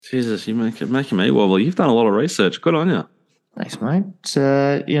Jesus, you're making me wobble. You've done a lot of research. Good on you. Thanks, mate. It's,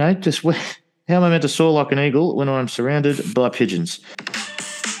 just how am I meant to soar like an eagle when I'm surrounded by pigeons?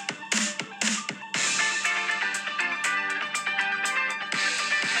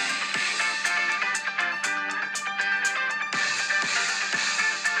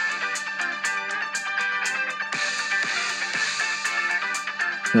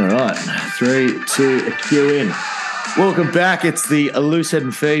 All right, 3, 2, cue in. Welcome back. It's the Loose Head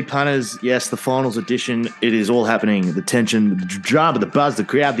and Feed punters. Yes, the finals edition. It is all happening. The tension, the drama, the buzz, the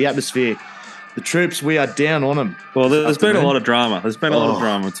crowd, the atmosphere, the troops. We are down on them. Well, there's been a lot of drama. There's been a lot of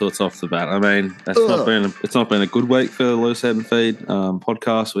drama until it's off the bat. I mean, it's not been a good week for the Loose Head and Feed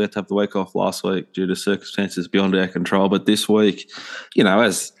podcast. We had to have the week off last week due to circumstances beyond our control. But this week,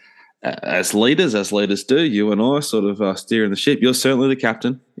 as leaders do, you and I sort of steering the ship. You're certainly the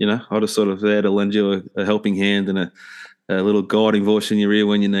captain. I just sort of there to lend you a helping hand and a little guiding voice in your ear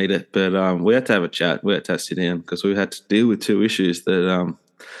when you need it. But we had to have a chat. We had to sit down because we had to deal with two issues that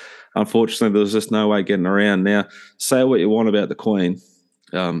unfortunately there was just no way getting around. Now, say what you want about the Queen.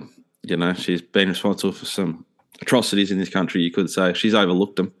 She's been responsible for some atrocities in this country, you could say. She's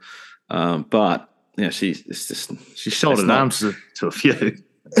overlooked them. But she's shouldered arms to a few.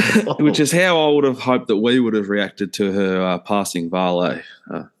 Which is how I would have hoped that we would have reacted to her passing valet,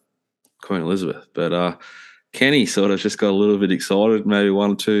 Queen Elizabeth. But Kenny sort of just got a little bit excited, maybe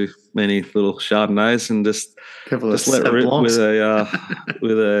one or two many little Chardonnays, and just let rip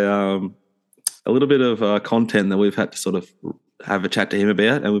with a little bit of content that we've had to sort of have a chat to him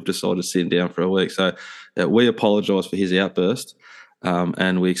about, and we've decided to sit him down for a week. So we apologise for his outburst,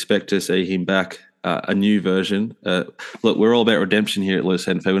 and we expect to see him back. A new version. Look, we're all about redemption here at Loose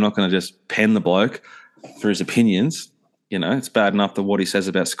Head and Feed. We're not going to just pen the bloke for his opinions. It's bad enough that what he says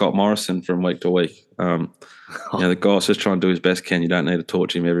about Scott Morrison from week to week. The guy's just trying to do his best, Ken. You don't need to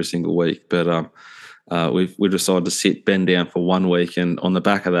torture him every single week. But we've decided to sit Ben down for 1 week, and on the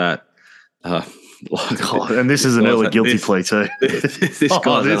back of that, and this is an early guilty plea too. This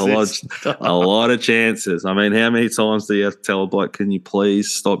guy's had a lot of chances. I mean, how many times do you have to tell a bloke, can you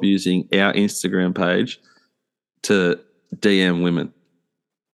please stop using our Instagram page to DM women?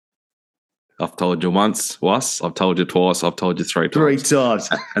 I've told you once, Wuss. I've told you twice. I've told you 3 times. 3 times.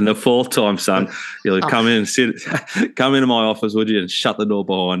 And the 4th time, son, you'll come in and come into my office, would you, and shut the door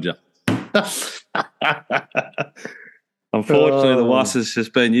behind you. Unfortunately, the Wuss has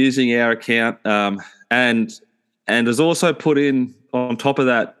just been using our account and has also put in, on top of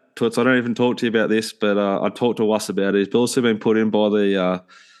that, Toots, I don't even talk to you about this, but I talked to Wuss about it. It's also been put in by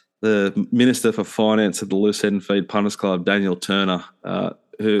the Minister for Finance at the Loose Head and Feed Punters Club, Daniel Turner,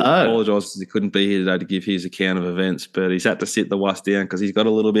 who apologises he couldn't be here today to give his account of events, but he's had to sit the Wuss down because he's got a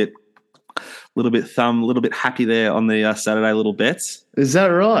little bit happy there on the Saturday little bets. Is that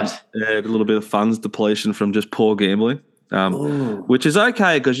right? A little bit of funds depletion from just poor gambling. Which is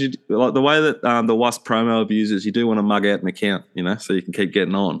okay because you like the way that the Wuss promo abuses, you do want to mug out an account, so you can keep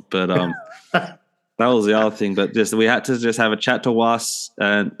getting on. But that was the other thing. But we had to just have a chat to Wuss,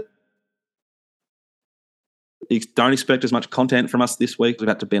 and don't expect as much content from us this week. We've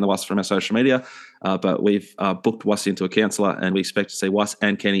had to ban the Wuss from our social media, but we've booked Wuss into a counsellor, and we expect to see Wuss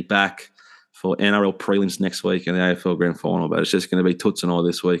and Kenny back for NRL prelims next week and the AFL Grand Final. But it's just going to be Toots and I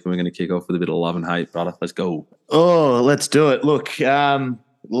this week, and we're going to kick off with a bit of love and hate, brother. Let's go. Oh, let's do it. Look,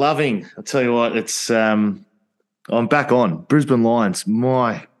 loving. I'll tell you what, it's I'm back on. Brisbane Lions.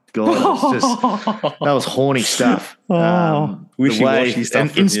 My God, that was horny stuff. Wishy-washy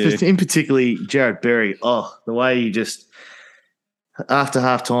stuff. And in particularly Jared Berry. Oh, the way you just, after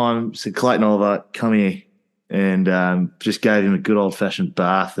half-time, said, Clayton Oliver, come here, and just gave him a good old-fashioned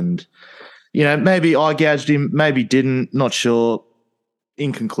bath, and maybe I gouged him, maybe didn't, not sure.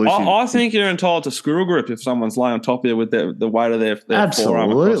 Inconclusive. I think you're entitled to squirrel grip if someone's laying on top of you with the weight of their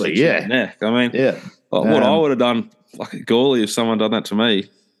forearm across their neck. I mean, what I would have done, like a goalie, if someone done that to me,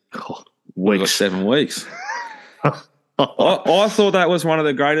 got 7 weeks. I thought that was one of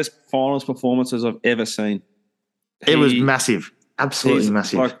the greatest finals performances I've ever seen. It was massive, absolutely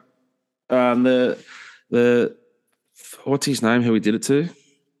massive. Like, the what's his name? Who he did it to?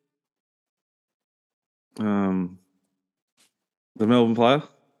 The Melbourne player?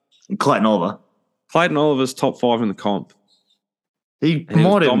 Clayton Oliver. Clayton Oliver's top 5 in the comp. He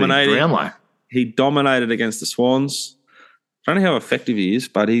might have been Brownlow. He dominated against the Swans. I don't know how effective he is,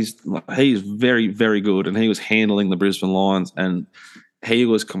 but he's very, very good, and he was handling the Brisbane Lions, and he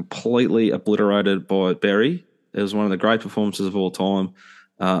was completely obliterated by Berry. It was one of the great performances of all time.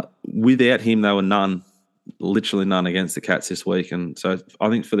 Without him, there were literally none against the Cats this week, and so I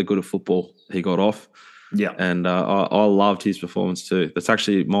think for the good of football, he got off. Yeah. And I loved his performance too. That's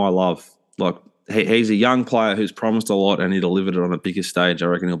actually my love. Like, he's a young player who's promised a lot and he delivered it on a bigger stage. I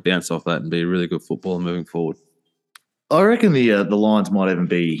reckon he'll bounce off that and be a really good footballer moving forward. I reckon the Lions might even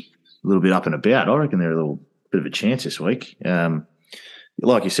be a little bit up and about. I reckon they're a little bit of a chance this week.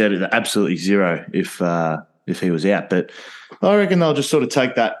 Like you said, absolutely zero if he was out. But I reckon they'll just sort of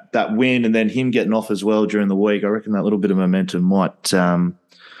take that win and then him getting off as well during the week. I reckon that little bit of momentum might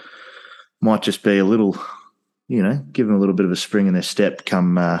just be a little, give them a little bit of a spring in their step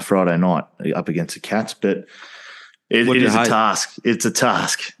come Friday night up against the Cats. But it is a task. It's a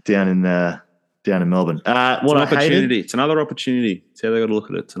task down in Melbourne. It's another opportunity. That's how they got to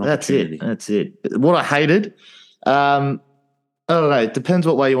look at it. It's an opportunity. That's it. What I hated, I don't know. It depends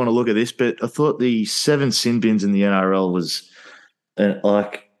what way you want to look at this, but I thought the 7 sin bins in the NRL was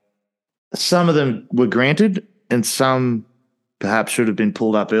like some of them were granted and some perhaps should have been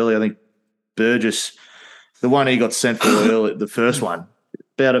pulled up early. I think Burgess, the one he got sent for early, the first one,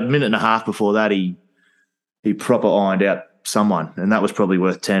 about a minute and a half before that, he proper ironed out someone, and that was probably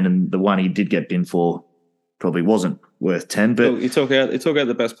worth 10. And the one he did get binned for probably wasn't worth 10. But he took out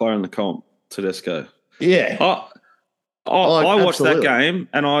the best player in the comp, Tedesco. Yeah, I watched that game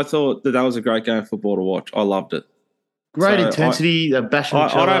and I thought that was a great game of football to watch. I loved it. Great intensity, bashing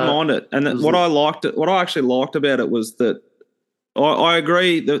each other. I don't mind it. And what I actually liked about it was that I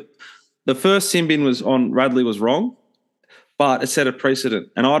agree that the first sin bin was on Radley was wrong, but it set a precedent.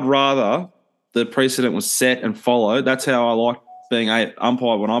 And I'd rather the precedent was set and followed. That's how I like being an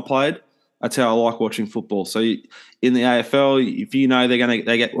umpire when I played. That's how I like watching football. So in the AFL, if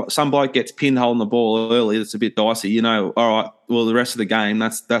they get some bloke gets pinned holding the ball early, it's a bit dicey. All right, well the rest of the game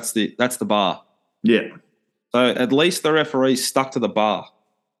that's the bar. Yeah. So at least the referee's stuck to the bar,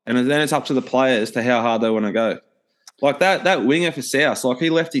 and then it's up to the players to how hard they want to go. Like that winger for South, like he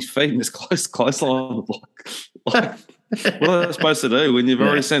left his feet in this close line on the block. Like, what are they supposed to do when you've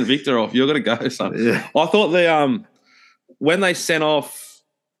already sent Victor off? You've got to go, son. Yeah. I thought when they sent off.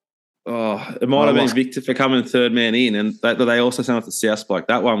 Oh, it might have been Victor for coming third man in, and they also sent off the South bloke.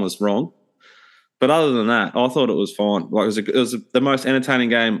 That one was wrong. But other than that, I thought it was fine. Like it was the most entertaining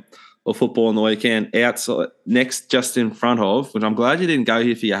game of football on the weekend. Outside, next, just in front of, which I'm glad you didn't go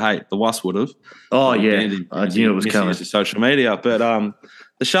here for your hate. The Wuss would have. Oh yeah, I knew it was coming. Social media, but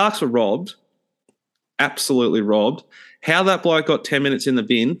the Sharks were robbed, absolutely robbed. How that bloke got 10 minutes in the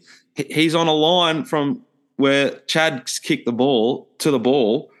bin? He's on a line from where Chad's kicked the ball to the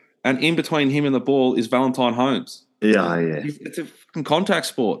ball. And in between him and the ball is Valentine Holmes. Yeah. It's a fucking contact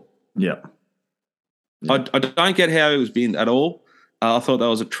sport. Yeah. I don't get how he was binned at all. I thought that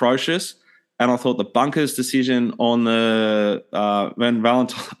was atrocious. And I thought the bunkers decision on the when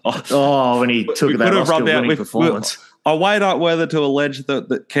Valentine... when he took that Oscar-winning performance. I weighed up whether to allege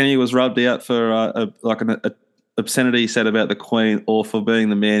that Kenny was rubbed out for an obscenity he said about the Queen or for being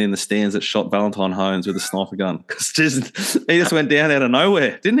the man in the stands that shot Valentine Holmes with a sniper gun. Because he just went down out of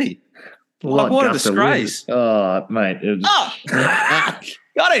nowhere, didn't he? What a disgrace. Oh, mate. It was...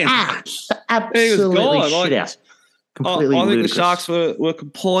 Got him. Absolutely shit out. Completely I think ludicrous. the Sharks were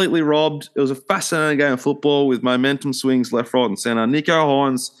completely robbed. It was a fascinating game of football with momentum swings left, right and centre. Nicho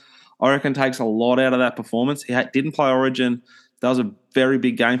Hines, I reckon, takes a lot out of that performance. He didn't play Origin. That was a very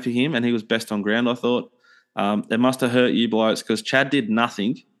big game for him, and he was best on ground, I thought. It must have hurt you blokes because Chad did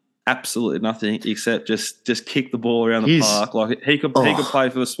nothing, absolutely nothing, except just kick the ball around the park. Like he could play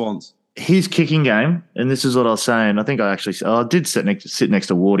for the Swans. His kicking game, and this is what I was saying. I think I did sit next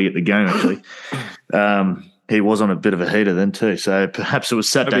to Wardy at the game. Actually, he was on a bit of a heater then too. So perhaps it was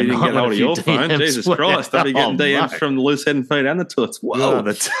Saturday night. Get hold of your phone. Jesus Christ! I'll be getting DMs from the loose head and feet and the Toots. Whoa,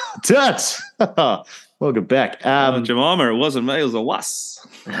 the Toots! Welcome back, Jemima. It wasn't me. It was a Wuss.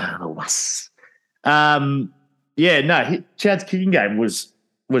 The Wuss. Chad's kicking game was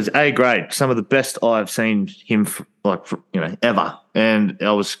A grade. Some of the best I've seen him ever. And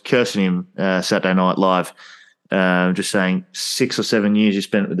I was cursing him Saturday Night Live, just saying 6 or 7 years you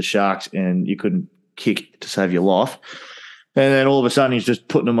spent with the Sharks and you couldn't kick to save your life. And then all of a sudden he's just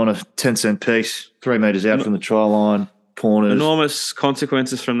putting them on a 10-cent piece, 3 metres out from the try line, corners. Enormous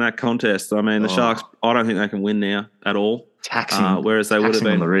consequences from that contest. I mean, the Sharks, I don't think they can win now at all. Whereas they would have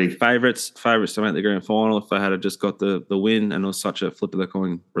been favourites to make the grand final if they had just got the win and it was such a flip of the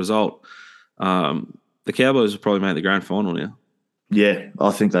coin result. The Cowboys will probably make the grand final now. Yeah,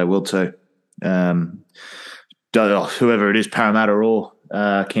 I think they will too. Whoever it is, Parramatta or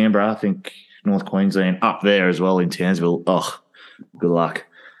Canberra, I think North Queensland up there as well in Townsville. Oh, good luck.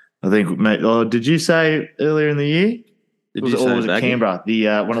 I think, mate, did you say earlier in the year Did Was you it, or say was it Baggy? Canberra? The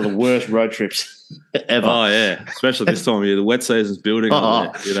one of the worst road trips ever. Oh yeah, especially this time of year. The wet season's building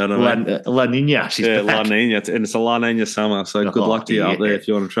up there. You know what I mean? La Nina, she's Yeah, back. La Nina, and it's a La Nina summer. So good luck to you up there if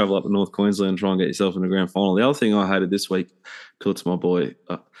you want to travel up to North Queensland and try and get yourself in the grand final. The other thing I hated this week, Toots, my boy,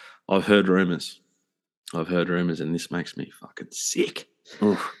 I've heard rumours, and this makes me fucking sick.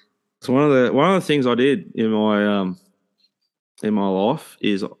 Oof. So one of the things I did in my life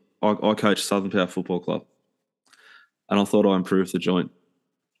is I coached Southern Power Football Club, and I thought I improved the joint.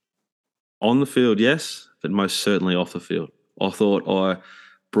 On the field, yes, but most certainly off the field. I thought I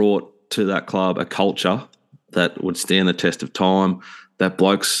brought to that club a culture that would stand the test of time, that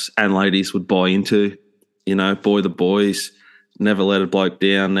blokes and ladies would buy into. You know, boy the boys, never let a bloke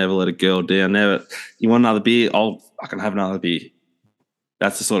down, never let a girl down, never. You want another beer? I can have another beer.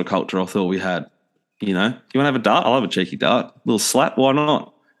 That's the sort of culture I thought we had. You know, you want to have a dart? I'll have a cheeky dart. A little slap, why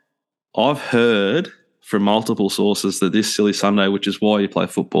not? I've heard from multiple sources that this silly Sunday, which is why you play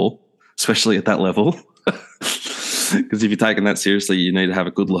football, especially at that level, because if you're taking that seriously, you need to have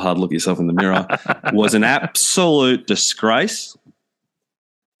a good hard look at yourself in the mirror, was an absolute disgrace.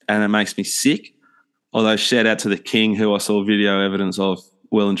 And it makes me sick. Although shout out to the King, who I saw video evidence of,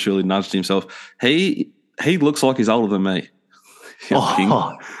 well and truly nudged himself. He looks like he's older than me.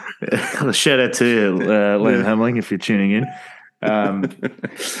 Oh, shout out to you, Liam Hamling, if you're tuning in.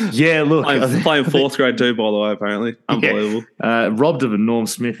 Yeah, look. Playing fourth grade too, by the way, apparently. Unbelievable. Yeah. Robbed of a Norm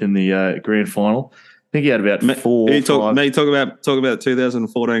Smith in the grand final. I think he had about four. Talk about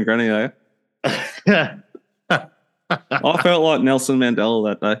 2014 granny, are you? I felt like Nelson Mandela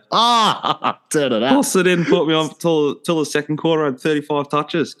that day. Turn it up. Plus, they didn't put me on till the second quarter. I had 35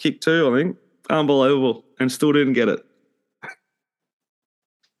 touches, kicked 2, I think. Unbelievable. And still didn't get it.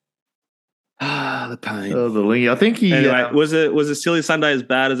 The pain. Oh, the lingy. I think he. Anyway, was it Silly Sunday as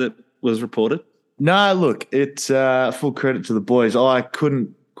bad as it was reported? No, look, it's full credit to the boys. I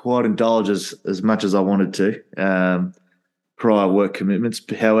couldn't quite indulge as much as I wanted to. Prior work commitments.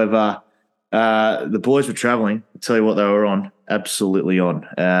 However, the boys were travelling. I'll tell you what they were on. Absolutely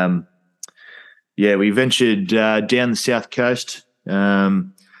on. We ventured down the south coast.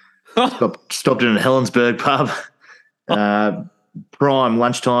 Stopped in a Helensburgh pub. Prime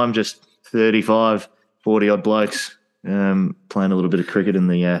lunchtime, just 35, 40 odd blokes playing a little bit of cricket in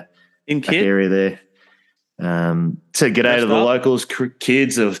the area there. To get out of the locals,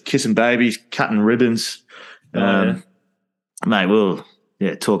 kids, they were kissing babies, cutting ribbons. Mate,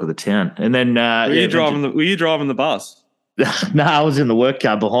 talk of the town. And then were you driving the bus? No, I was in the work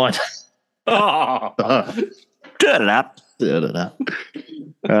car behind. Turn it up.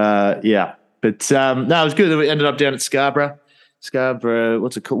 Yeah. But no, it was good. We ended up down at Scarborough,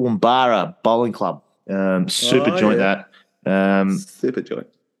 what's it called? Woombarra Bowling Club. Super joint that. Super joint.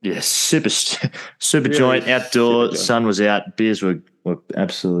 Yeah, super joint, outdoor, joint. Sun was out, beers were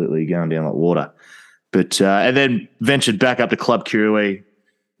absolutely going down like water. But and then ventured back up to Club Kirrawee,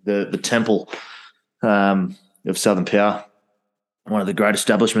 the temple of Southern Power, one of the great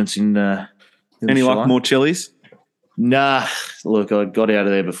establishments in Any luck more chilies? Nah, look, I got out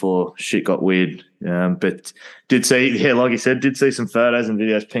of there before shit got weird. But did see, like you said, did see some photos and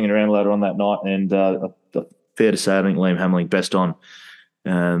videos pinging around later on that night. And fair to say, I think Liam Hamling best on.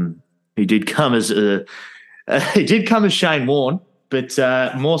 He did come as Shane Warne, but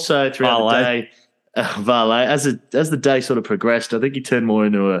more so throughout the day. Valet, as the day sort of progressed, I think he turned more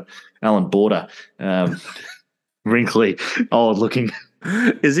into a Alan Border, wrinkly, old looking.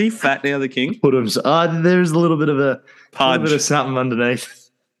 Is he fat now, the King? There's a little bit of bit of something underneath.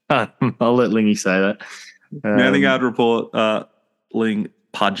 I'll let Lingy say that. Manning report, Ling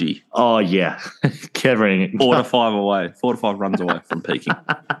pudgy. Oh yeah, covering 4 to 5 away, 4 to 5 runs away from peaking.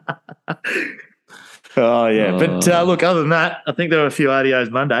 Oh yeah, but look, other than that, I think there were a few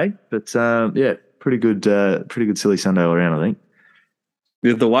RDOs Monday, but pretty good silly Sunday all around, I think.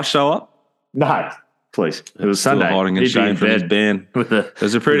 Did the Wuss show up? No, please. It was Sunday. Hiding in shame from his band. It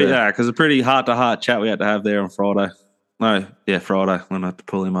was a pretty heart-to-heart chat we had to have there on Friday. Friday when I had to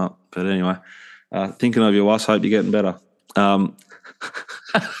pull him up. But anyway, thinking of you, Wuss. Hope you're getting better.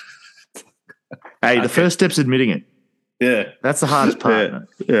 Hey, the first step's admitting it. Yeah, that's the hardest part.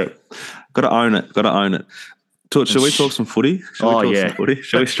 Yeah. Got to own it. Should we talk some footy? Shall we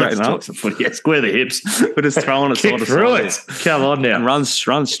straighten up? Some footy. Yeah, square the hips. We're just throwing it side to side. Come on now. And run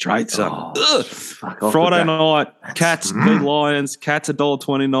straight, son. Friday night, Cats beat Lions. Cats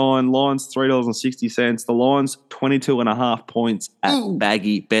 $1.29. Lions $3.60. The Lions 22.5 points at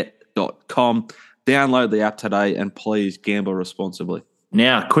BaggyBet.com. Download the app today and please gamble responsibly.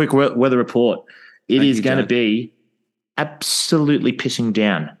 Now, quick weather report. It is going to be absolutely pissing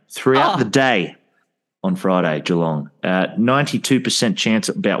down throughout the day. on Friday, Geelong. 92% chance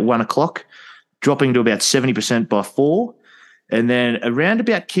at about 1 o'clock, dropping to about 70% by 4. And then around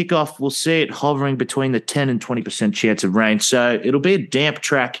about kickoff, we'll see it hovering between the 10 and 20% chance of rain. So it'll be a damp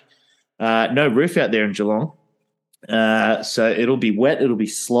track. No roof out there in Geelong. So it'll be wet. It'll be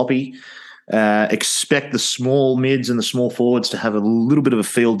sloppy. Expect the small mids and the small forwards to have a little bit of a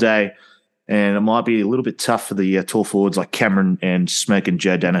field day. And it might be a little bit tough for the tall forwards like Cameron and Smoke and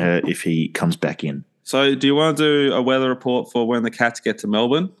Joe Danaher if he comes back in. So do you want to do a weather report for when the Cats get to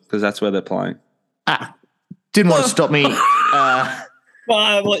Melbourne? Because that's where they're playing. Didn't want to stop me. Well,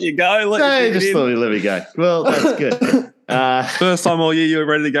 I'll let you go. Just thought we'd let me go. Well, that's good. First time all year you were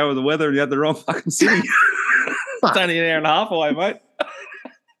ready to go with the weather and you had the wrong fucking city. It's only an hour and a half away, mate.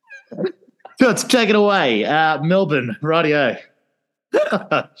 Let's take it away. Melbourne, rightio.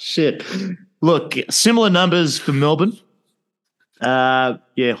 Shit. Look, similar numbers for Melbourne.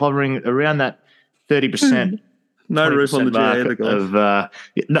 Hovering around that 30%. No roof on the G.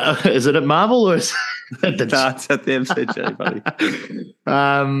 No, is it at Marvel or is it it's at the MCG, buddy.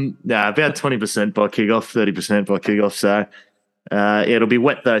 About 20% by kickoff, 30% by kickoff. So it'll be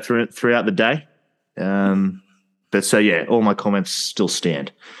wet though throughout the day. All my comments still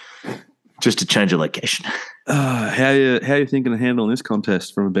stand. Just to change a location. How are you thinking of handling this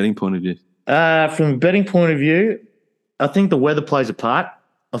contest from a betting point of view? From a betting point of view, I think the weather plays a part.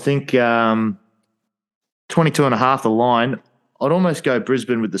 I think 22.5 the line. I'd almost go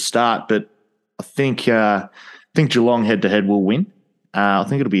Brisbane with the start, but I think Geelong head-to-head will win. I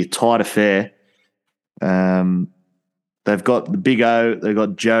think it'll be a tight affair. They've got the Big O. They've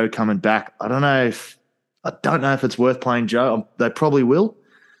got Joe coming back. I don't know if it's worth playing Joe. They probably will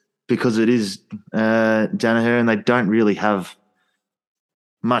because it is Danaher, and they don't really have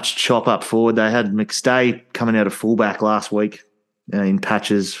much chop up forward. They had McStay coming out of fullback last week in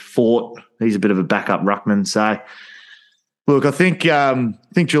patches. Fort, he's a bit of a backup ruckman. So, look, I think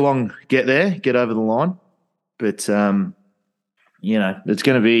Geelong get over the line, but it's going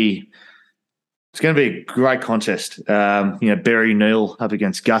to be a great contest. Berry Neal up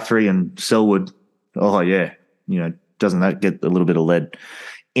against Guthrie and Selwood. Oh yeah, doesn't that get a little bit of lead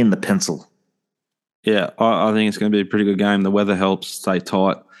in the pencil? Yeah, I think it's going to be a pretty good game. The weather helps stay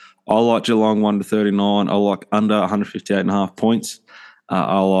tight. I like Geelong 1-39. I like under 158.5 points.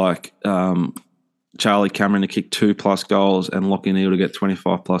 I like Charlie Cameron to kick 2+ goals and Lachie Neale to get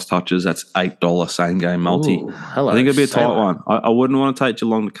 25+ touches. That's $8 same game multi. Ooh, hello, I think it'll be a tight one. I wouldn't want to take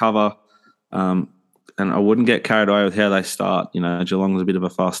Geelong to cover, and I wouldn't get carried away with how they start. Geelong's a bit of a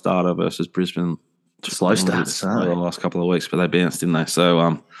fast starter versus Brisbane. Slow starts over the last couple of weeks, but they bounced, didn't they?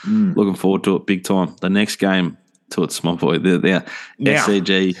 So looking forward to it big time. The next game, to its small boy, the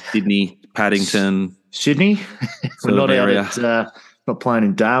SCG, Sydney, Paddington. Sydney? We're not out at, not playing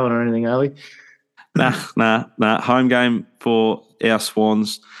in Darwin or anything, are we? Nah. Home game for our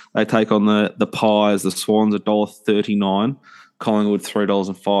Swans. They take on the Pies. The Swans $1.39. Collingwood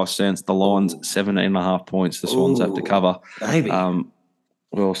 $3.05. The Lions 17.5 points. The Swans have to cover. Maybe.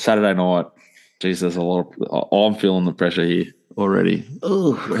 Saturday night. Geez, there's a lot of. I'm feeling the pressure here already.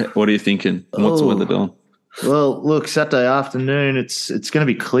 Ooh. What are you thinking? What's the weather doing? Well, look, Saturday afternoon, it's going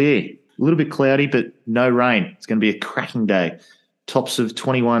to be clear. A little bit cloudy, but no rain. It's going to be a cracking day. Tops of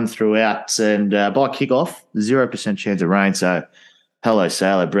 21 throughout, and by kickoff, 0% chance of rain. So, hello,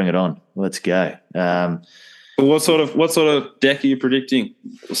 sailor, bring it on. Let's go. What sort of deck are you predicting?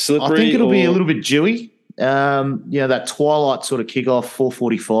 Slippery? I think it'll be a little bit dewy. That twilight sort of kickoff,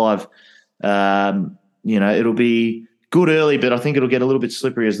 4:45. It'll be good early, but I think it'll get a little bit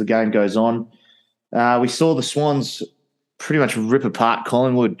slippery as the game goes on. We saw the Swans pretty much rip apart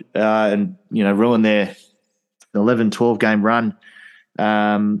Collingwood and ruin their 11-12 game run.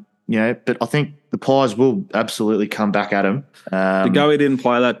 But I think the Pies will absolutely come back at him. He didn't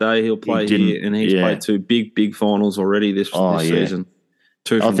play that day. He'll play here, and he's played two big finals already this season.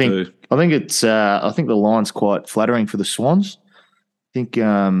 2 from 2. I think it's. I think the line's quite flattering for the Swans. I think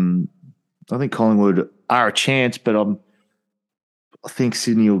Collingwood are a chance, but I think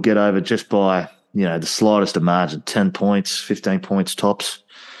Sydney will get over just by the slightest of margin, 10 points, 15 points tops.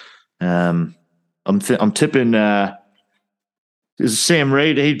 I'm tipping. Is Sam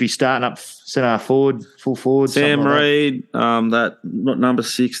Reid? He'd be starting up centre forward, full forward. Sam Reid, that number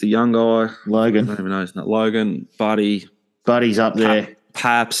 6, the young guy, Logan. I don't even know his name. Logan, Buddy's up there.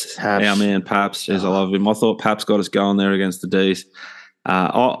 Paps, our man Paps. I love him. I thought Paps got us going there against the D's.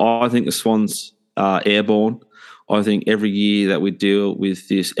 I think the Swans are airborne. I think every year that we deal with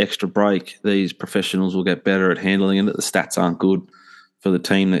this extra break, these professionals will get better at handling it. The stats aren't good for the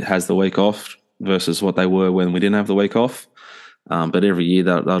team that has the week off versus what they were when we didn't have the week off. But every year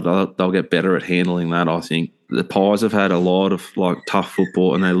they'll get better at handling that, I think. The Pies have had a lot of tough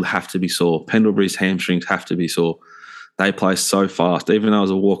football, and they have to be sore. Pendlebury's hamstrings have to be sore. They play so fast. Even though it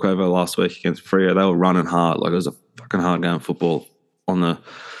was a walkover last week against Freo, they were running hard. It was a fucking hard game of football on the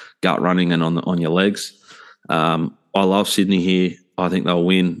gut running and on your legs. I love Sydney here. I think they'll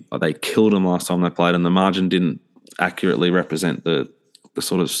win. They killed them last time they played, and the margin didn't accurately represent the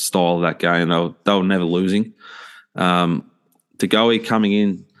sort of style of that game. They were never losing. Degoe coming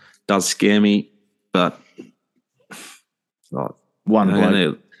in does scare me, but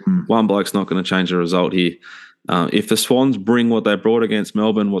one bloke's not going to change the result here. If the Swans bring what they brought against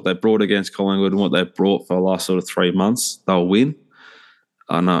Melbourne, what they brought against Collingwood, and what they brought for the last sort of 3 months, they'll win.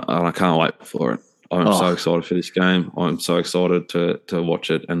 And I can't wait for it. I'm so excited for this game. I'm so excited to watch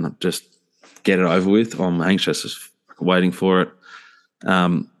it and just get it over with. I'm anxious, just waiting for it.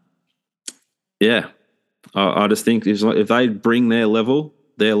 I just think if they bring their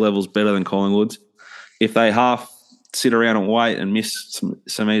level's better than Collingwood's. If they half sit around and wait and miss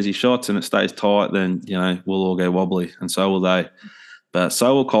some easy shots and it stays tight, then, we'll all go wobbly, and so will they. But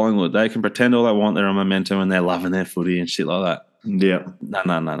so will Collingwood. They can pretend all they want they're on momentum and they're loving their footy and shit like that. Yeah.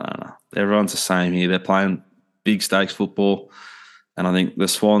 No. Everyone's the same here. They're playing big stakes football, and I think the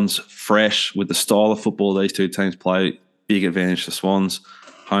Swans, fresh with the style of football these two teams play, big advantage to Swans.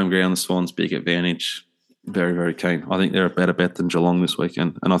 Home ground, the Swans, big advantage. Very, very keen. I think they're a better bet than Geelong this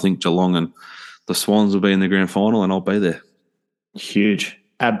weekend, and I think Geelong and the Swans will be in the grand final, and I'll be there. Huge.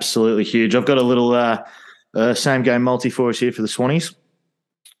 Absolutely huge. I've got a little same game multi for us here for the Swannies.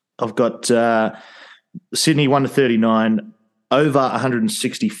 I've got Sydney 1-39, over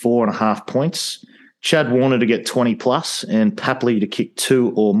 164.5 points. Chad Warner to get 20 plus and Papley to kick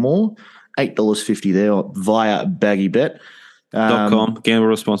 2 or more. $8.50 there via BaggyBet. .com. Gamble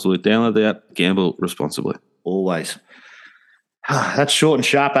responsibly. Download the app. Gamble responsibly. Always. That's short and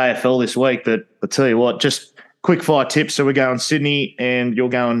sharp AFL this week, but I'll tell you what, just quick fire tips. So we're going Sydney and you're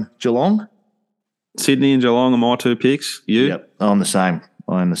going Geelong? Sydney and Geelong are my two picks. You? Yep, I'm the same.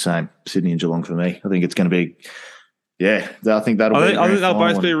 Sydney and Geelong for me. I think it's going to be, I think that'll be. I think they'll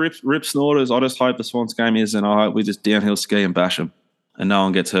both be rip snorters. I just hope the Swans game is, and I hope we just downhill ski and bash them and no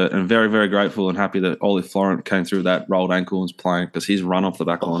one gets hurt. And very, very grateful and happy that Ollie Florent came through that rolled ankle and was playing, because his run off the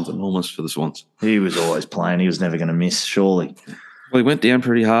back line's enormous for the Swans. He was always playing. He was never going to miss, surely. Well, he went down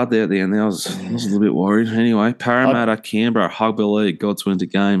pretty hard there at the end. I was a little bit worried. Anyway, Parramatta, Canberra, Rugby League, God's win to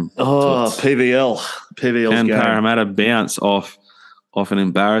game. PVL. Can game. Parramatta bounce off an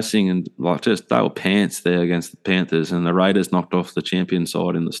embarrassing and they were pants there against the Panthers, and the Raiders knocked off the champion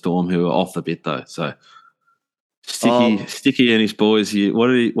side in the Storm, who were off the bit though. So Sticky and his boys here.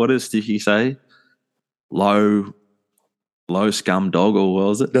 What does Sticky say? Low scum dog, or what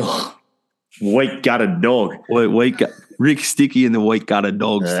was it? Weak gutted dog. Rick Sticky and the weak gutted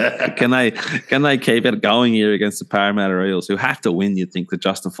dogs. Can they keep it going here against the Parramatta Eels, who have to win? You'd think, to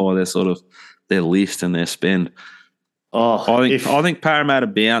justify their list and their spend. I think Parramatta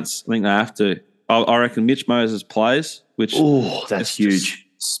bounce. I think they have to. I reckon Mitch Moses plays, which that's huge.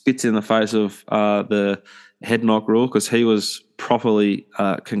 Spits in the face of the head knock rule, because he was properly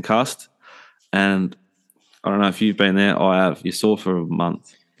concussed. And I don't know if you've been there. I have. You saw for a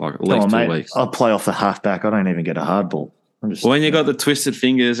month, at least 2 weeks. I'll play off the halfback. I don't even get a hard ball. When you got the twisted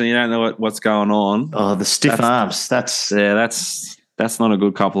fingers and you don't know what's going on. Oh, the stiff arms. That's not a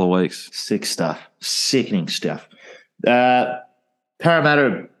good couple of weeks. Sick stuff. Sickening stuff.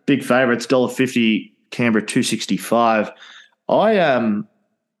 Parramatta, big favourites, $1.50, Canberra $2.65.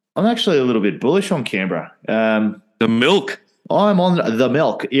 I'm actually a little bit bullish on Canberra. The milk. I'm on the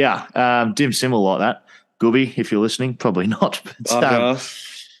milk, yeah. Dim Sim will like that. Gooby, if you're listening, probably not. But,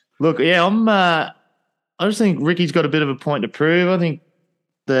 look, I just think Ricky's got a bit of a point to prove. I think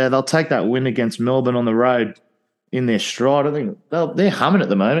they'll take that win against Melbourne on the road in their stride. I think they're humming at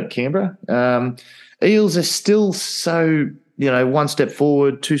the moment, Canberra. Eels are still so, 1 step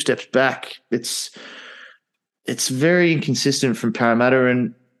forward, 2 steps back. It's very inconsistent from Parramatta,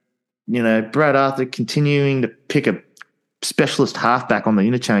 and, Brad Arthur continuing to pick a specialist halfback on the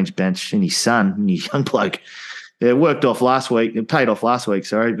interchange bench and his son, and his young bloke. It paid off last week,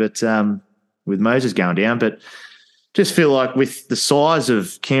 but with Moses going down. But just feel like with the size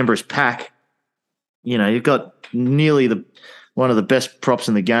of Canberra's pack, you've got nearly one of the best props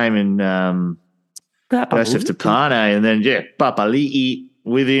in the game in Joseph Tapane, and then Papali'i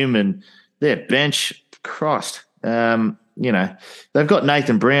with him, and their bench, Christ. They've got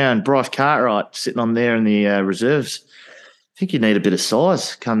Nathan Brown, Bryce Cartwright sitting on there in the reserves. I think you need a bit of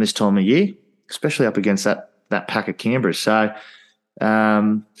size come this time of year, especially up against that pack of Canberra. So,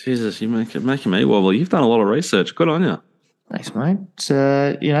 Jesus, you're making me wobble. You've done a lot of research. Good on you. Thanks, mate.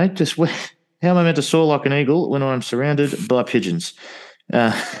 So, just how am I meant to soar like an eagle when I'm surrounded by pigeons?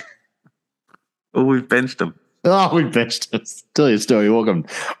 Well, we've benched them. Oh, we benched them. Tell you a story. Welcome,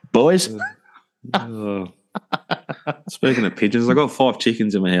 boys. Speaking of pigeons, I got 5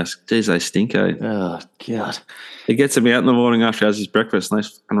 chickens in my house. Jeez, they stink, eh? Oh, God. He gets them out in the morning after he has his breakfast and they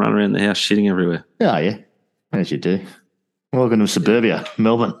fucking run around the house shitting everywhere. Oh, yeah. As you do. Welcome to suburbia,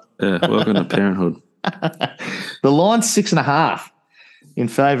 Melbourne. Yeah, welcome to parenthood. The line's 6.5 in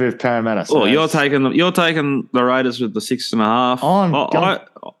favour of Parramatta. So you're taking the Raiders with the 6.5.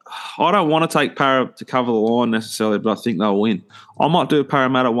 I don't want to take Para to cover the line necessarily, but I think they'll win. I might do a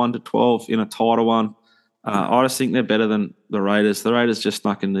Parramatta 1-12 in a tighter one. I just think they're better than the Raiders. The Raiders just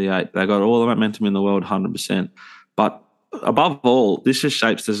snuck into the 8. They got all the momentum in the world, 100%. But above all, this just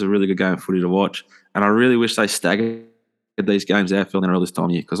shapes as a really good game of footy to watch. And I really wish they staggered these games, AFL and NRL, this time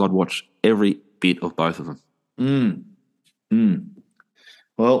of year, because I'd watch every bit of both of them.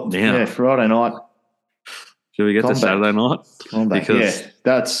 Well, yeah, Friday night. Should we get to Saturday night? Because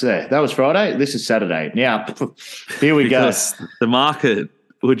that was Friday. This is Saturday. Now, here we go. The market,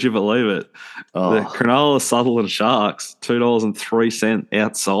 would you believe it? The Cronulla Sutherland Sharks, $2.03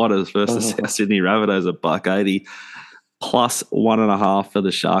 outsiders versus South Sydney Rabbitohs at $1.80, plus 1.5 for the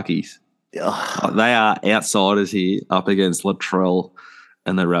Sharkies. They are outsiders here up against Latrell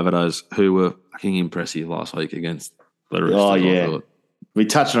and the Rabbitohs, who were fucking impressive last week against the Roosters. Oh, yeah. We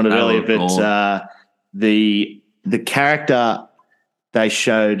touched on it earlier, but the character they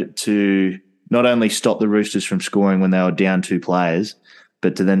showed to not only stop the Roosters from scoring when they were down 2 players,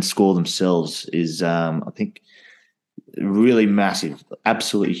 but to then score themselves is, I think, really massive,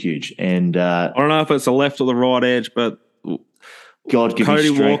 absolutely huge. And I don't know if it's the left or the right edge, but God give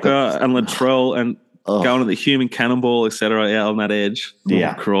Cody me strength. Walker and Latrell and going to the human cannonball, etc., out on that edge.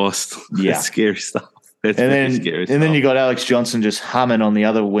 Yeah. Oh, Christ. Yeah. That's scary stuff. Then you got Alex Johnson just humming on the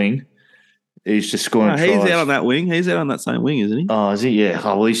other wing. He's just scoring tries. He's out on that wing. He's out on that same wing, isn't he? Oh, is he? Yeah.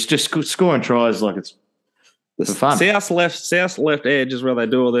 Oh, well, he's just scoring tries like it's for fun. South left edge is where they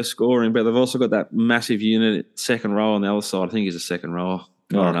do all their scoring, but they've also got that massive unit second row on the other side. I think he's a second rower.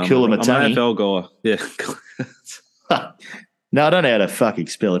 Kulamatani. I'm an AFL guy. Yeah. No, I don't know how to fucking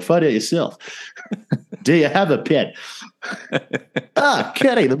spell it. Find out yourself. Do you have a pet?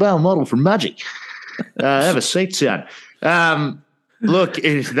 Kenny, the male model from Magic. Have a seat, son. Look,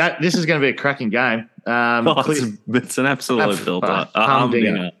 this is going to be a cracking game. It's an absolute filter.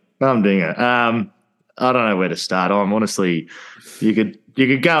 Humdinger. I don't know where to start. Honestly, you could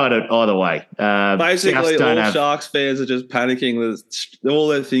go at it either way. Basically, all Sharks fans are just panicking. All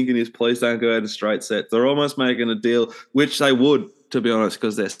they're thinking is, please don't go out in straight sets. They're almost making a deal, which they would, to be honest,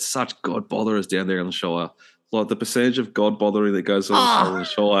 because they're such God botherers down there in the Shire. Like, the percentage of God bothering that goes on in the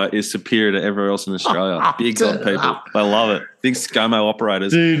Shire is superior to everywhere else in Australia. Big God people. They love it. Big ScoMo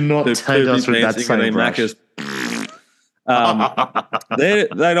operators. Do not take us with that same brush.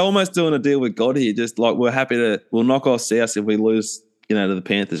 They're almost doing a deal with God here. Just like, we'll knock off South if we lose, to the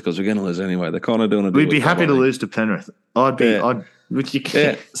Panthers, because we're going to lose anyway. They're kind of doing a deal. We'd be happy to lose to Penrith.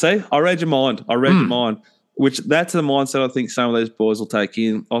 See, I read your mind. Your mind. Which that's the mindset I think some of these boys will take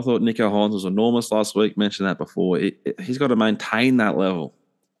in. I thought Nico Hines was enormous last week. Mentioned that before. He's got to maintain that level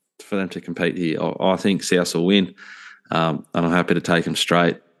for them to compete here. I think South will win, and I'm happy to take them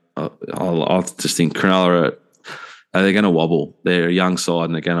straight. I just think Cronulla they're going to wobble. They're a young side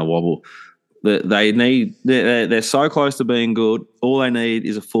and they're going to wobble. They're so close to being good. All they need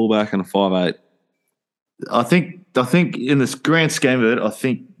is a fullback and a 5'8". I think in this grand scheme of it, I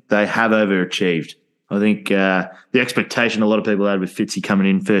think they have overachieved. I think the expectation a lot of people had with Fitzy coming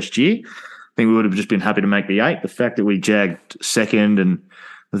in first year, I think we would have just been happy to make the 8. The fact that we jagged second, and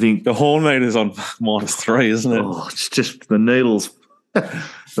I think the horn meter's on -3, isn't it? Oh, it's just the needles.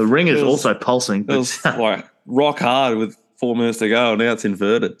 The ringer's also pulsing. It was like rock hard with 4 minutes to go, and now it's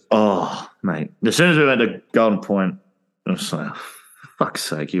inverted. Oh, mate. As soon as we went to Golden Point, I was like, for fuck's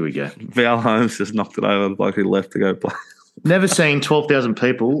sake, here we go. Val Holmes just knocked it over like he left to go play. Never seen 12,000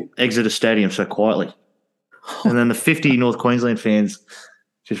 people exit a stadium so quietly. And then the 50 North Queensland fans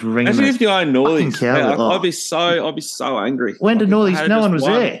just ringing. Imagine if you own Northies. I'd be so angry. When did Northies? No one was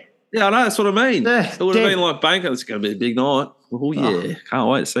there. Yeah, I know. That's what I mean. It would have been like Banker. It's going to be a big night. Oh, yeah. Can't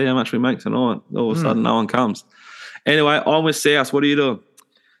wait to see how much we make tonight. All of a sudden, no one comes. Anyway, I'm with South. What are you doing?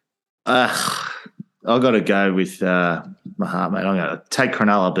 I've got to go with my heart, mate. I'm going to take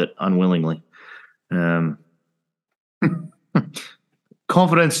Cronulla, but unwillingly.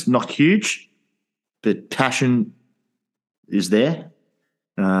 Confidence, not huge, but passion is there.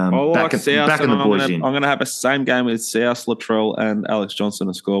 Back in the boys in. I'm going to have a same game with South, Latrell, and Alex Johnson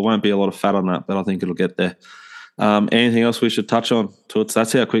to score. Won't be a lot of fat on that, but I think it'll get there. Anything else we should touch on, Toots?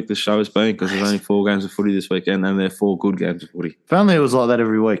 That's how quick this show has been because there's only 4 games of footy this weekend and they're 4 good games of footy. If only it was like that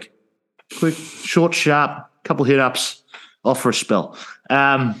every week. Quick, short, sharp, couple hit-ups, off for a spell.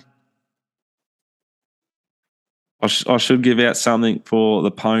 I should give out something for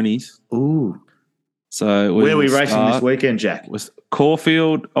the ponies. Ooh. So where are we racing this weekend, Jack? With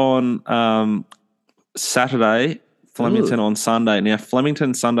Caulfield on Saturday, Flemington on Sunday. Now,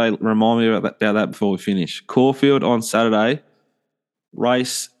 Flemington Sunday, remind me about that before we finish. Caulfield on Saturday,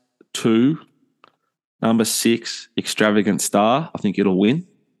 race 2, number 6, Extravagant Star. I think it'll win.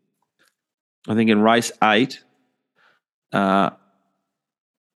 I think in race 8,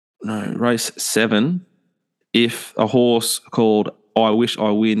 race 7, if a horse called I Wish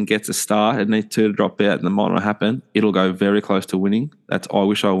I Win gets a start, it needs 2 to drop out and it might not happen, it'll go very close to winning. That's I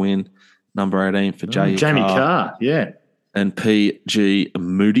Wish I Win, number 18 for Jamie Carr, yeah. And PG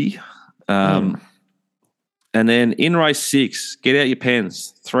Moody. And then in race 6, get out your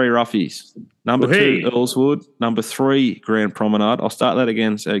pens, 3 roughies. Number 2, Earlswood. Number 3, Grand Promenade. I'll start that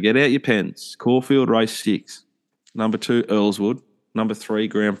again. So get out your pens. Caulfield, race 6. Number 2, Earlswood. Number 3,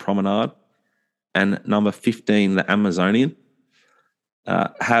 Grand Promenade. And number 15, the Amazonian.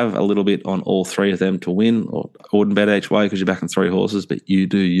 Have a little bit on all 3 of them to win, or wouldn't bet each way because you're backing 3 horses, but you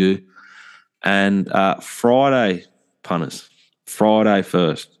do you. And Friday, punters. Friday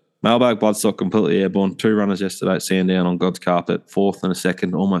first. Mailbag Bloodstock completely airborne. 2 runners yesterday at Sandown on God's carpet. 4th and a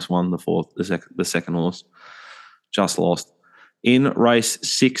 2nd. Almost won the 4th, the second horse. Just lost. In race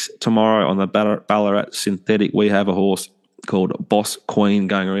 6 tomorrow on the Ballarat Synthetic, we have a horse called Boss Queen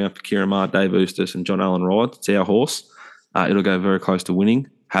going around for Kieran Maher, Dave Eustace and John Allen Ride. It's our horse. It'll go very close to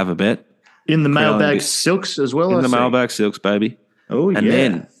winning. Have a bet. In the Mailbag Silks as well, In the Mailbag Silks, baby. Oh, yeah. And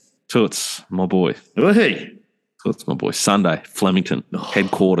then, Toots, my boy. Oh, hey. Toots, my boy. Sunday, Flemington,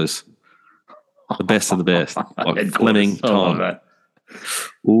 headquarters. The best of the best. Like Flemington.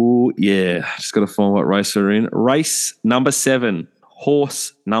 Oh, yeah. Just got to find what race we're in. Race number 7,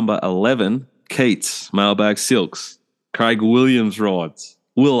 horse number 11, Keats, Mailbag Silks. Craig Williams rides.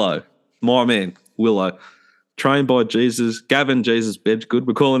 Willow, my man, Willow. Trained by Jesus, Gavin Jesus Bedgood.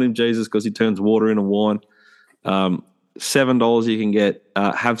 We're calling him Jesus because he turns water into wine. $7 you can get.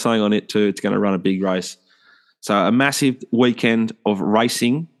 Have something on it too. It's going to run a big race. So a massive weekend of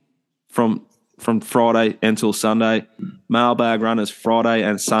racing from Friday until Sunday. Mailbag runners Friday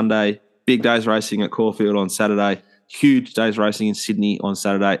and Sunday. Big days racing at Caulfield on Saturday. Huge days racing in Sydney on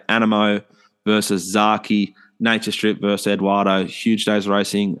Saturday. Animo versus Zaki. Nature Strip versus Eduardo. Huge days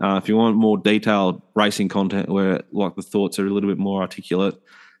racing. If you want more detailed racing content where like the thoughts are a little bit more articulate,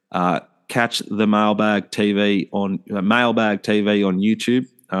 catch the Mailbag TV on YouTube.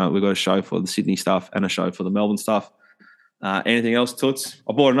 We've got a show for the Sydney stuff and a show for the Melbourne stuff. Anything else, Toots?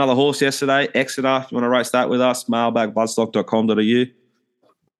 I bought another horse yesterday, Exeter. If you want to race that with us, mailbagbloodstock.com.au.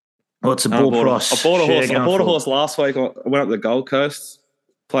 What's the ball price? I bought a horse last week. I went up to the Gold Coast.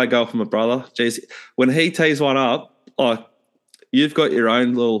 Play golf with my brother. Jeez, when he tees one up, like you've got your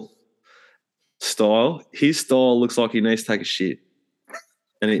own little style. His style looks like he needs to take a shit,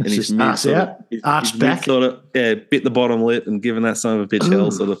 and he's arched back, sort of bit the bottom lip and given that son of a bitch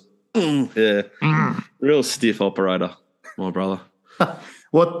hell, sort of real stiff operator. My brother.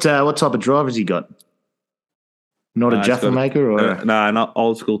 What type of drive has he got? Not a Jaffa maker, or no, not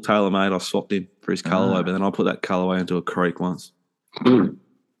old school TaylorMade. I swapped him for his colourway, but then I put that colourway into a creek once.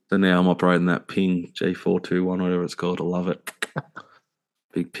 So now I'm operating that Ping G421, whatever it's called. I love it.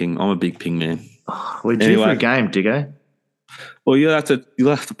 Big Ping. I'm a big Ping man. We're due for a game, Dicko. Well, you'll have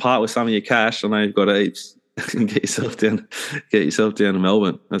to part with some of your cash. I know you've got heaps. Get yourself down to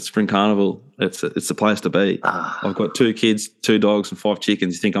Melbourne. That's Spring Carnival. It's the place to be. I've got 2 kids, 2 dogs, and 5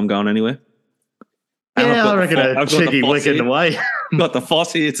 chickens. You think I'm going anywhere? Yeah, I reckon a cheeky weekend away. Got the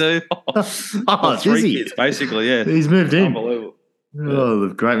Foss here too. 3 kids, basically. Yeah, he's moved in. Unbelievable. Oh,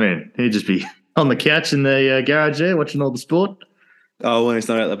 great man. He'd just be on the couch in the garage there watching all the sport. Oh, when he's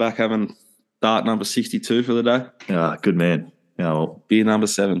not out the back having dart number 62 for the day. Oh, good man. Oh, well. Beer number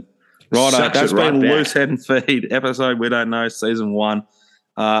 7. Right, that's been Loose Head and Feed, episode We Don't Know, season 1.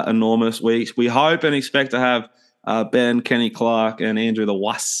 Enormous weeks. We hope and expect to have Ben, Kenny Clark, and Andrew the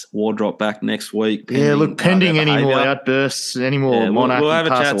Wuss wardrop back next week. Pending any more outbursts, any more monarchy we'll have a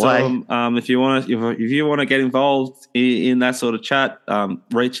chat away. to them. If you want to get involved in that sort of chat,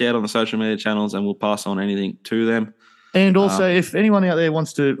 reach out on the social media channels, and we'll pass on anything to them. And also, if anyone out there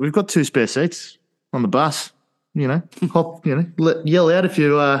wants to, we've got 2 spare seats on the bus. Hop. Yell out if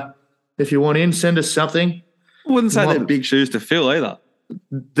you want in. Send us something. I wouldn't say they're big shoes to fill either.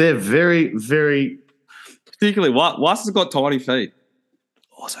 They're very, very. Particularly, Wuss has got tiny feet.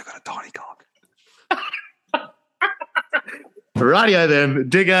 Also got a tiny cock. Radio then.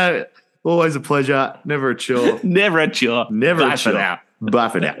 Dicko, always a pleasure. Never a chore. Never a chore. Never Bye a chore. for now. Bye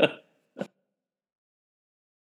for now.